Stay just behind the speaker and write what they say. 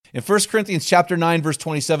In 1 Corinthians chapter 9, verse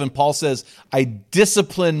 27, Paul says, I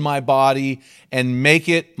discipline my body and make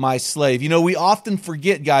it my slave. You know, we often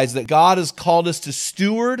forget, guys, that God has called us to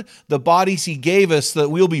steward the bodies he gave us so that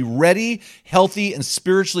we'll be ready, healthy, and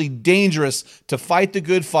spiritually dangerous to fight the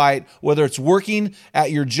good fight, whether it's working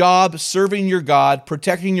at your job, serving your God,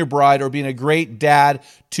 protecting your bride, or being a great dad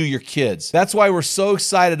to your kids. That's why we're so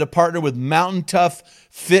excited to partner with Mountain Tough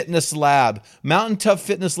Fitness Lab. Mountain Tough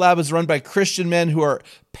Fitness Lab is run by Christian men who are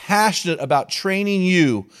passionate about training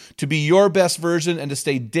you to be your best version and to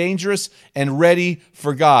stay dangerous and ready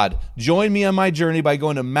for God. Join me on my journey by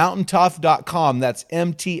going to mountaintough.com. That's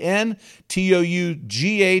MTNTOUGH,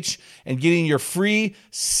 and getting your free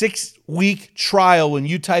 6-week trial when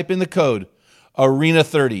you type in the code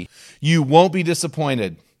ARENA30. You won't be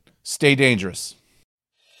disappointed. Stay dangerous.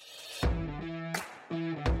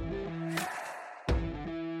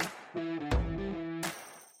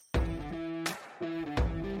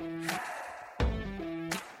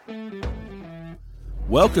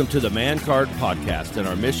 Welcome to the Man Card Podcast and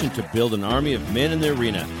our mission to build an army of men in the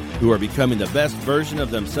arena who are becoming the best version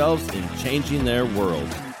of themselves and changing their world.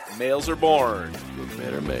 Males are born, but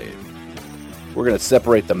men are made. We're going to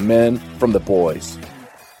separate the men from the boys.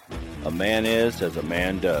 A man is as a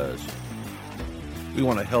man does. We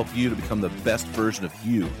want to help you to become the best version of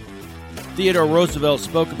you. Theodore Roosevelt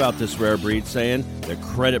spoke about this rare breed, saying, the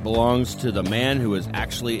credit belongs to the man who is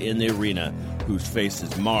actually in the arena, whose face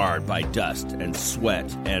is marred by dust and sweat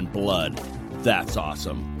and blood. That's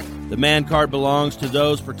awesome. The man card belongs to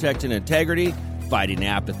those protecting integrity, fighting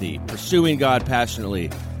apathy, pursuing God passionately,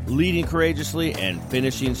 leading courageously, and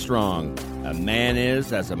finishing strong. A man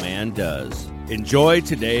is as a man does. Enjoy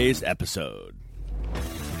today's episode.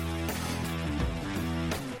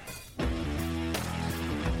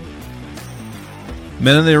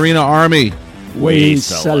 Men in the Arena Army. We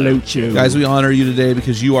salute you. Guys, we honor you today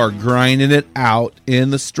because you are grinding it out in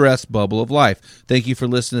the stress bubble of life. Thank you for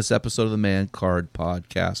listening to this episode of the Man Card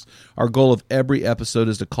Podcast. Our goal of every episode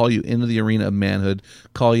is to call you into the arena of manhood,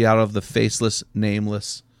 call you out of the faceless,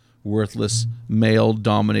 nameless, worthless,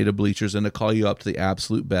 male-dominated bleachers, and to call you up to the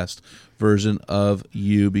absolute best version of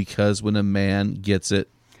you, because when a man gets it,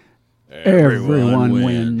 everyone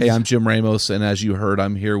wins. Hey, I'm Jim Ramos, and as you heard,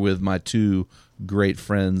 I'm here with my two great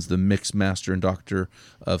friends, the mix master and doctor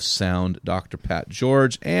of sound, Dr. Pat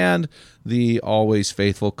George, and the always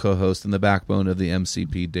faithful co-host and the backbone of the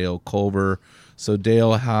MCP, Dale Culver. So,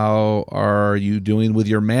 Dale, how are you doing with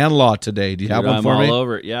your man law today? Do you have one for me? I'm all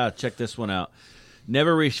over it. Yeah, check this one out.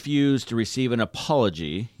 Never refuse to receive an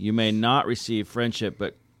apology. You may not receive friendship,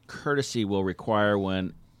 but courtesy will require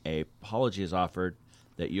when an apology is offered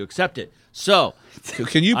that you accept it. So,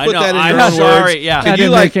 can you put that in your own sorry, words? Yeah. Can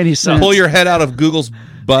you make any sense. Pull your head out of Google's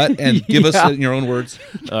butt and give us it in your own words?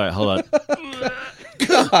 All right, hold on.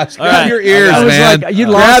 Gosh, grab your ears, I was man. like, you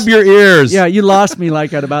grab lost- your ears. Yeah, you lost me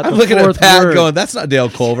like at about I'm the looking at fourth Pat word. going, that's not Dale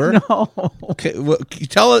Culver. No. Okay, well,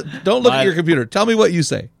 tell it. Don't look at your computer. Tell me what you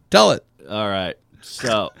say. Tell it. All right.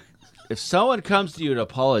 So, if someone comes to you and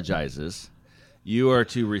apologizes, you are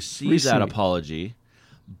to receive that apology,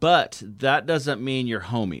 but that doesn't mean you're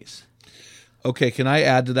homies. Okay, can I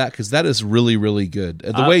add to that? Because that is really, really good.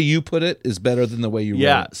 The way you put it is better than the way you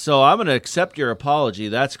wrote it. So I'm going to accept your apology.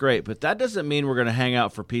 That's great, but that doesn't mean we're going to hang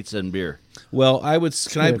out for pizza and beer. Well, I would.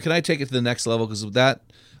 Can I take it to the next level? Because with that,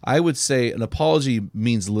 I would say an apology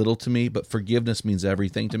means little to me, but forgiveness means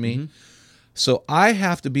everything to me. Mm-hmm. So I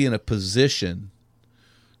have to be in a position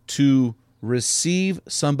to receive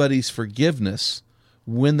somebody's forgiveness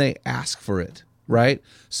when they ask for it. Right.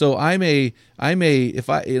 So if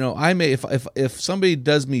somebody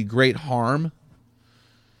does me great harm,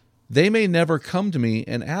 they may never come to me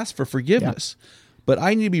and ask for forgiveness, but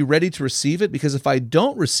I need to be ready to receive it, because if I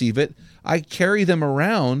don't receive it, I carry them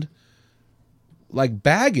around like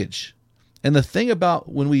baggage. And the thing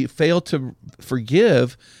about when we fail to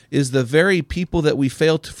forgive is the very people that we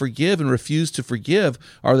fail to forgive and refuse to forgive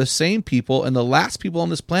are the same people and the last people on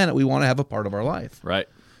this planet we want to have a part of our life. Right.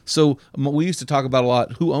 So we used to talk about a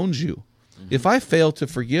lot, who owns you? Mm-hmm. If I fail to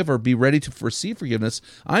forgive or be ready to receive forgiveness,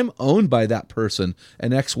 I'm owned by that person.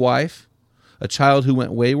 An ex-wife, a child who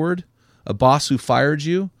went wayward, a boss who fired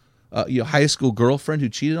you, your high school girlfriend who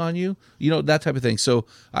cheated on you, that type of thing. So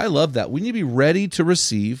I love that. We need to be ready to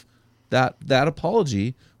receive that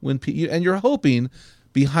apology and you're hoping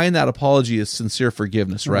behind that apology is sincere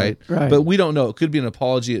forgiveness, right? Right. But we don't know. It could be an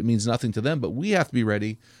apology. It means nothing to them, but we have to be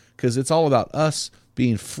ready, because it's all about us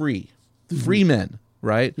being free men,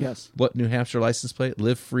 right? Yes. What New Hampshire license plate?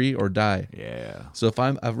 Live free or die. Yeah. So if I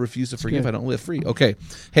refuse to forgive, good. I don't live free. Okay.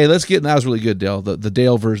 Hey, let's get. That was really good, Dale. The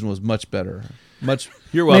Dale version was much better.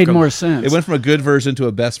 You're Made welcome. more sense. It went from a good version to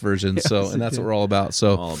a best version. Yes, So, and that's what we're all about.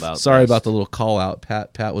 So, All about sorry best. about the little call out.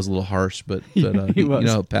 Pat was a little harsh, but He you was.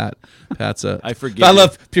 know, Pat's a. I forgive I you.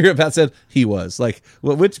 love. Period. Pat said he was like.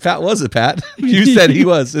 Which Pat was it? Pat, you said he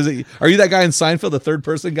was. Is it? Are you that guy in Seinfeld, the third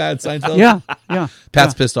person guy in Seinfeld? Yeah.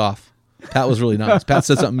 Pat's pissed off. Pat was really nice. Pat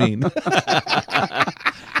said something mean.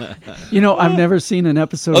 I've never seen an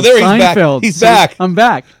episode of there he's back. Seinfeld. He's so back. I'm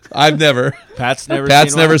back. I've never. Pat's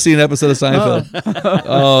never Seen an episode of Seinfeld.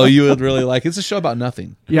 Oh, you would really like it. It's a show about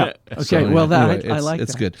nothing. Yeah. Okay. So, well, anyway, I like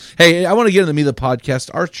it's that. good. Hey, I want to get into the meat of the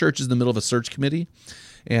podcast. Our church is in the middle of a search committee,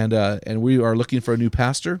 and we are looking for a new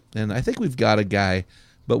pastor. And I think we've got a guy,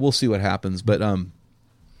 but we'll see what happens. But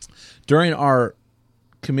during our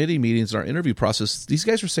committee meetings and our interview process, these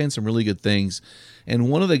guys were saying some really good things. And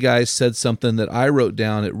one of the guys said something that I wrote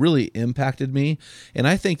down. It really impacted me. And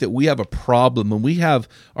I think that we have a problem when we have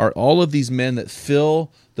all of these men that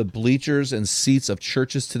fill the bleachers and seats of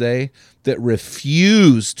churches today that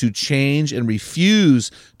refuse to change and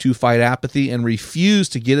refuse to fight apathy and refuse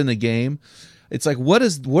to get in the game. It's like, where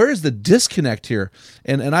is the disconnect here?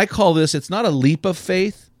 And I call this, it's not a leap of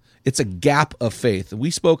faith, it's a gap of faith.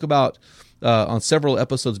 We spoke about on several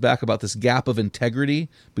episodes back about this gap of integrity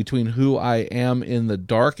between who I am in the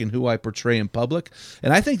dark and who I portray in public.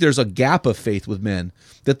 And I think there's a gap of faith with men,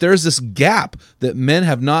 that there's this gap that men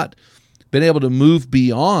have not been able to move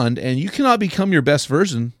beyond, and you cannot become your best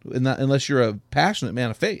version unless you're a passionate man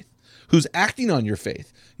of faith who's acting on your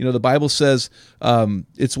faith. The Bible says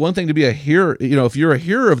it's one thing to be a hearer. If you're a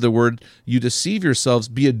hearer of the word, you deceive yourselves.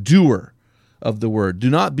 Be a doer of the word. Do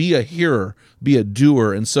not be a hearer, be a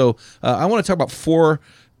doer. And so I want to talk about 4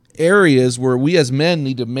 areas where we as men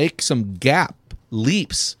need to make some gap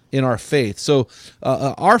leaps in our faith. So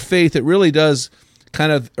our faith, it really does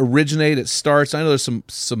kind of originate. It starts, I know there's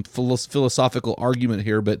some philosophical argument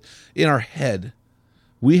here, but in our head.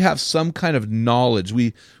 We have some kind of knowledge.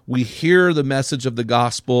 We hear the message of the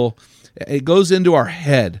gospel. It goes into our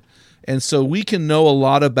head. And so we can know a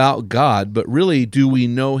lot about God, but really, do we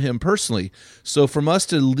know him personally? So from us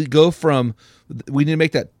to go from, we need to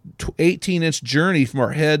make that 18-inch journey from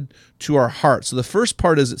our head to our heart. So the first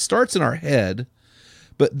part is it starts in our head,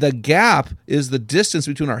 but the gap is the distance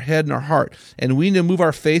between our head and our heart. And we need to move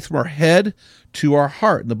our faith from our head to our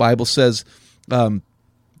heart. And the Bible says,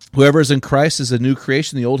 whoever is in Christ is a new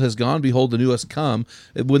creation. The old has gone. Behold, the new has come.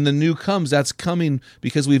 When the new comes, that's coming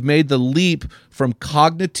because we've made the leap from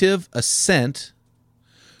cognitive assent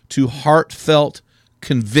to heartfelt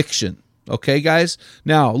conviction. Okay, guys?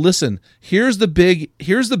 Now, listen. Here's the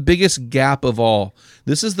biggest gap of all.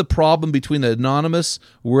 This is the problem between the anonymous,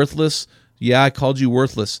 worthless, I called you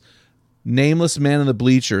worthless, nameless man in the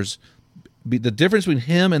bleachers. The difference between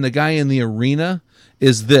him and the guy in the arena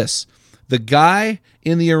is this. The guy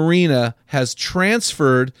in the arena has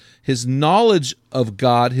transferred his knowledge of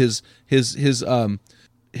God, his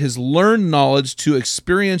learned knowledge to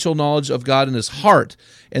experiential knowledge of God in his heart.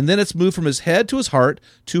 And then it's moved from his head to his heart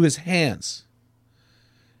to his hands.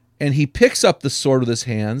 And he picks up the sword with his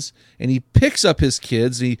hands, and he picks up his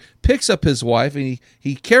kids, and he picks up his wife, and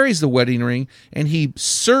he carries the wedding ring, and he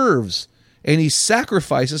serves, and he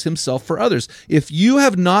sacrifices himself for others. If you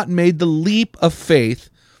have not made the leap of faith,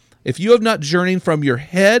 if you have not journeyed from your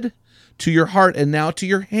head to your heart and now to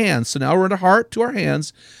your hands, so now we're in our heart to our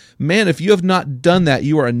hands, man, if you have not done that,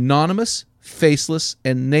 you are anonymous, faceless,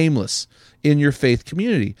 and nameless in your faith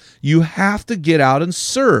community. You have to get out and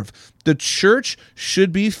serve. The church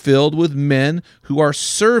should be filled with men who are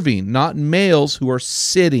serving, not males who are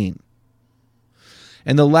sitting.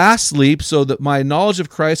 And the last leap, so that my knowledge of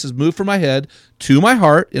Christ has moved from my head to my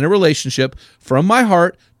heart in a relationship, from my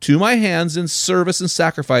heart to my hands in service and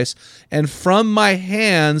sacrifice, and from my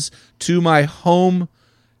hands to my home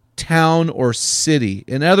town or city.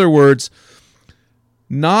 In other words,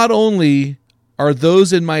 not only are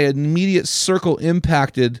those in my immediate circle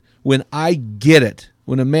impacted when I get it.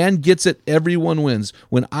 When a man gets it, everyone wins.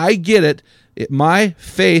 When I get it, my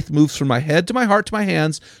faith moves from my head to my heart to my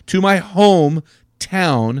hands to my home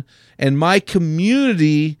town, and my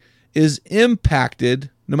community is impacted,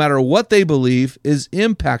 no matter what they believe, is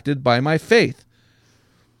impacted by my faith.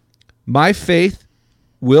 My faith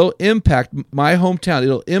will impact my hometown.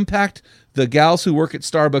 It'll impact the gals who work at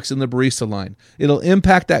Starbucks in the barista line. It'll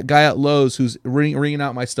impact that guy at Lowe's who's ringing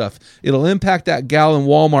out my stuff. It'll impact that gal in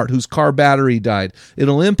Walmart whose car battery died.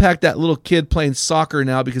 It'll impact that little kid playing soccer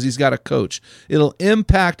now because he's got a coach. It'll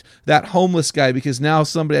impact that homeless guy because now I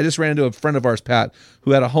just ran into a friend of ours, Pat,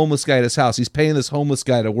 who had a homeless guy at his house. He's paying this homeless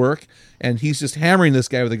guy to work, and he's just hammering this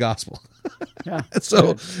guy with the gospel. Yeah,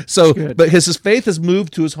 but his faith has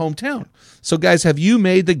moved to his hometown. So guys, have you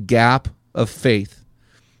made the gap of faith?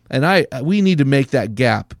 And we need to make that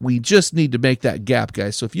gap. We just need to make that gap,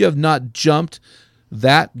 guys. So if you have not jumped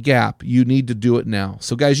that gap, you need to do it now.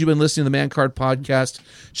 So guys, you've been listening to the Man Card Podcast.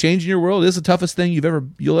 Changing your world is the toughest thing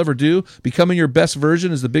you'll ever do. Becoming your best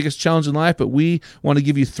version is the biggest challenge in life, but we want to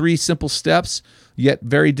give you 3 simple steps, yet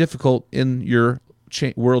very difficult in your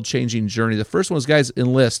world-changing journey. The first one is, guys,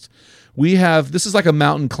 enlist. This is like a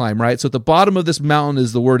mountain climb, right? So at the bottom of this mountain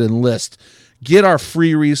is the word enlist. Get our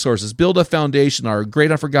free resources. Build a foundation. Our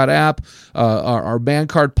Great Hunt for God app, our Man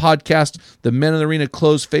Card Podcast, the Men in the Arena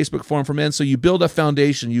closed Facebook forum for men. So you build a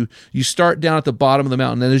foundation. You start down at the bottom of the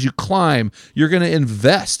mountain, and as you climb, you're going to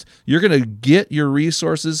invest. You're going to get your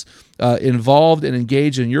resources involved and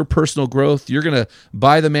engaged in your personal growth. You're going to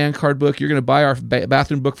buy the Man Card book. You're going to buy our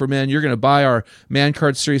bathroom book for men. You're going to buy our Man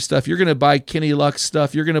Card series stuff. You're going to buy Kenny Luck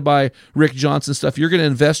stuff. You're going to buy Rick Johnson stuff. You're going to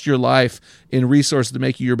invest your life in resources to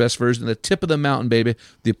make you your best version. The tip of the mountain, baby,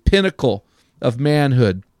 the pinnacle of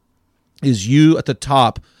manhood is you at the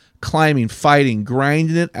top, climbing, fighting,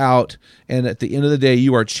 grinding it out, and at the end of the day,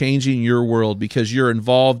 you are changing your world because you're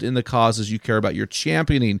involved in the causes you care about. You're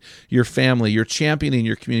championing your family, you're championing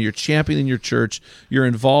your community, you're championing your church, you're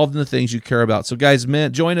involved in the things you care about. So guys,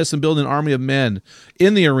 men, join us in building an army of men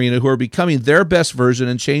in the arena who are becoming their best version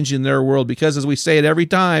and changing their world because, as we say it every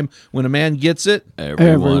time, when a man gets it,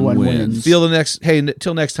 everyone wins. Till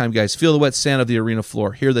next time, guys, feel the wet sand of the arena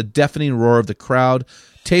floor, hear the deafening roar of the crowd,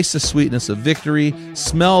 taste the sweetness of victory,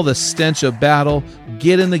 smell the stench of battle,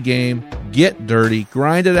 get in the game, get dirty,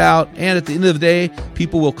 grind it out, and at the end of the day,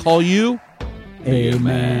 people will call you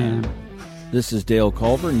Amen. This is Dale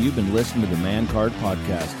Culver, and you've been listening to the Man Card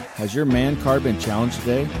Podcast. Has your man card been challenged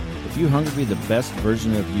today? If you hunger to be the best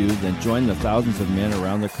version of you, then join the thousands of men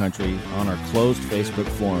around the country on our closed Facebook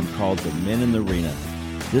forum called the Men in the Arena.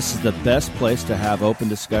 This is the best place to have open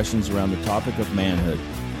discussions around the topic of manhood.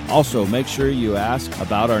 Also, make sure you ask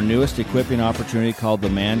about our newest equipping opportunity called the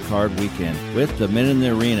Man Card Weekend with the Men in the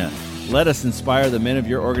Arena. Let us inspire the men of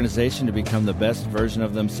your organization to become the best version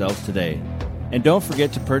of themselves today. And don't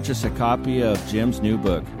forget to purchase a copy of Jim's new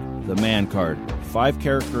book, The Man Card, 5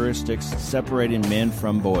 Characteristics Separating Men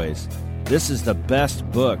from Boys. This is the best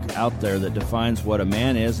book out there that defines what a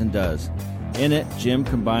man is and does. In it, Jim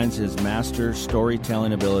combines his master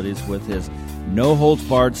storytelling abilities with his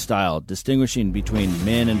no-holds-barred style, distinguishing between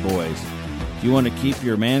men and boys. If you want to keep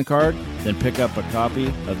your man card, then pick up a copy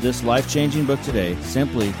of this life-changing book today.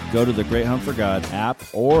 Simply go to the Great Hunt for God app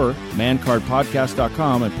or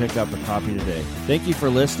mancardpodcast.com and pick up a copy today. Thank you for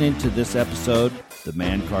listening to this episode, the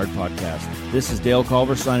Man Card Podcast. This is Dale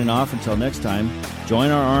Culver signing off. Until next time,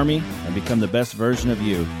 join our army and become the best version of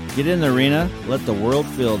you. Get in the arena, let the world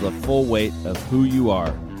feel the full weight of who you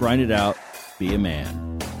are. Grind it out, be a man.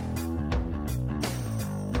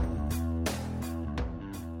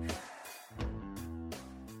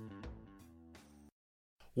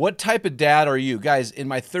 What type of dad are you? Guys, in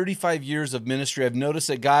my 35 years of ministry, I've noticed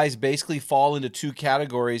that guys basically fall into 2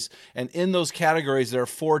 categories. And in those categories, there are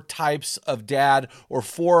 4 types of dad or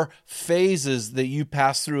 4 phases that you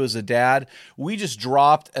pass through as a dad. We just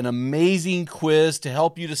dropped an amazing quiz to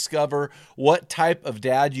help you discover what type of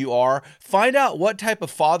dad you are. Find out what type of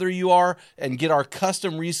father you are and get our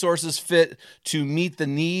custom resources fit to meet the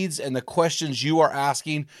needs and the questions you are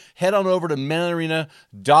asking. Head on over to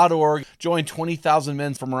menarena.org. Join 20,000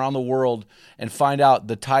 men from around the world and find out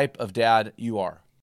the type of dad you are.